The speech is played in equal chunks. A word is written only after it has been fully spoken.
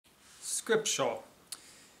Scripture.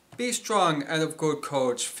 Be strong and of good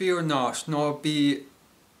courage, fear not, nor be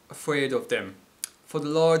afraid of them. For the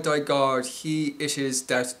Lord thy God, he it is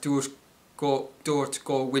that doeth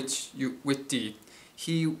go with thee.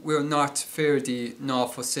 He will not fail thee nor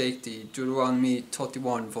forsake thee. Deuteronomy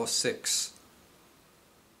 31 verse 6.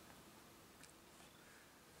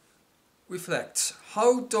 Reflect.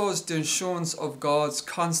 How does the assurance of God's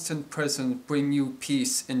constant presence bring you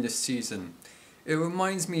peace in this season? It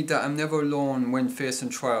reminds me that I'm never alone when facing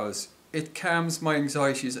trials. It calms my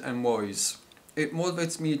anxieties and worries. It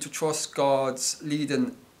motivates me to trust God's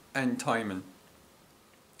leading and timing.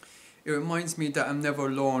 It reminds me that I'm never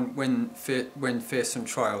alone when facing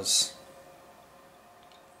trials.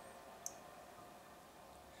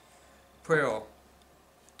 Prayer.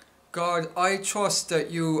 God, I trust that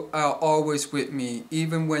you are always with me,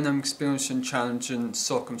 even when I'm experiencing challenging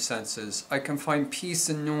circumstances. I can find peace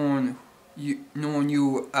in knowing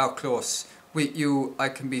you are close. With you, I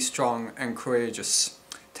can be strong and courageous.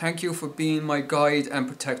 Thank you for being my guide and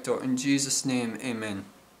protector. In Jesus' name, amen.